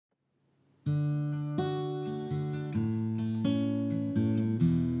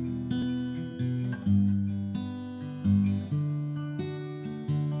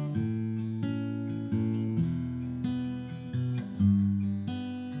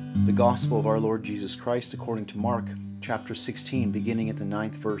The Gospel of our Lord Jesus Christ according to Mark, chapter 16, beginning at the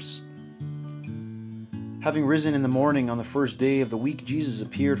 9th verse. Having risen in the morning on the first day of the week, Jesus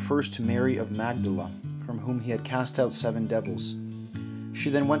appeared first to Mary of Magdala, from whom he had cast out 7 devils. She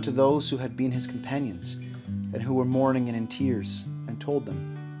then went to those who had been his companions, and who were mourning and in tears, and told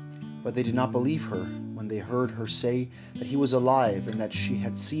them. But they did not believe her when they heard her say that he was alive and that she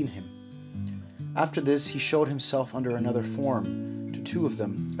had seen him. After this he showed himself under another form to 2 of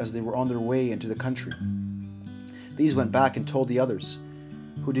them as they were on their way into the country. These went back and told the others,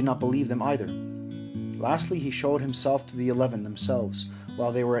 who did not believe them either. Lastly he showed himself to the 11 themselves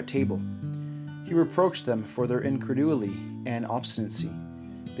while they were at table. He reproached them for their incredulity and obstinacy,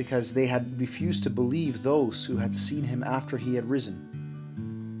 because they had refused to believe those who had seen him after he had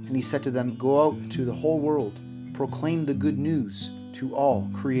risen. And he said to them, "Go out to the whole world, proclaim the good news to all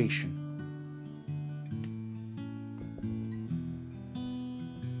creation."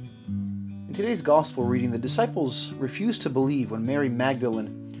 In today's Gospel reading, the disciples refused to believe when Mary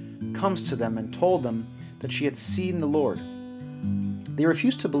Magdalene comes to them and told them that she had seen the Lord. They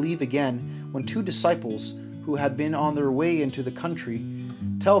refused to believe again when 2 disciples who had been on their way into the country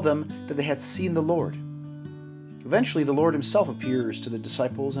tell them that they had seen the Lord. Eventually, the Lord himself appears to the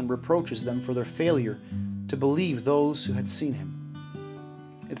disciples and reproaches them for their failure to believe those who had seen him.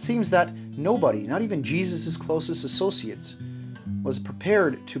 It seems that nobody, not even Jesus' closest associates, was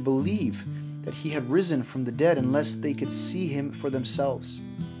prepared to believe that he had risen from the dead unless they could see him for themselves.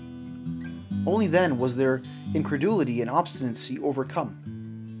 Only then was their incredulity and obstinacy overcome.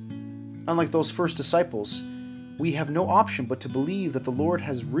 Unlike those first disciples, we have no option but to believe that the Lord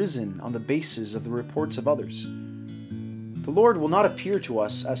has risen on the basis of the reports of others. The Lord will not appear to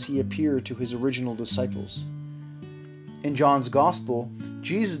us as he appeared to his original disciples. In John's Gospel,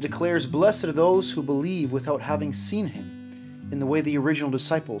 Jesus declares, "Blessed are those who believe without having seen him, in the way the original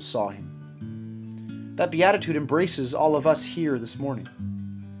disciples saw him." That beatitude embraces all of us here this morning.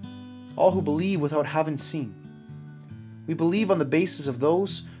 All who believe without having seen. We believe on the basis of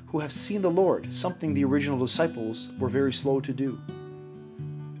those who have seen the Lord, something the original disciples were very slow to do.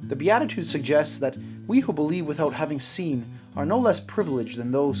 The beatitude suggests that we who believe without having seen are no less privileged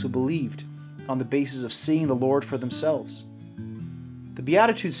than those who believed on the basis of seeing the Lord for themselves. The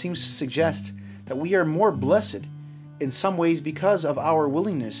beatitude seems to suggest that we are more blessed in some ways because of our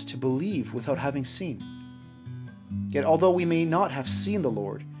willingness to believe without having seen. Yet although we may not have seen the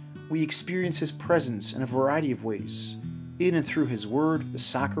Lord, we experience his presence in a variety of ways, in and through his word, the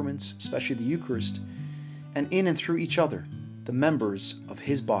sacraments, especially the Eucharist, and in and through each other, the members of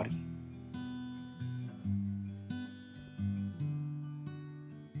his body.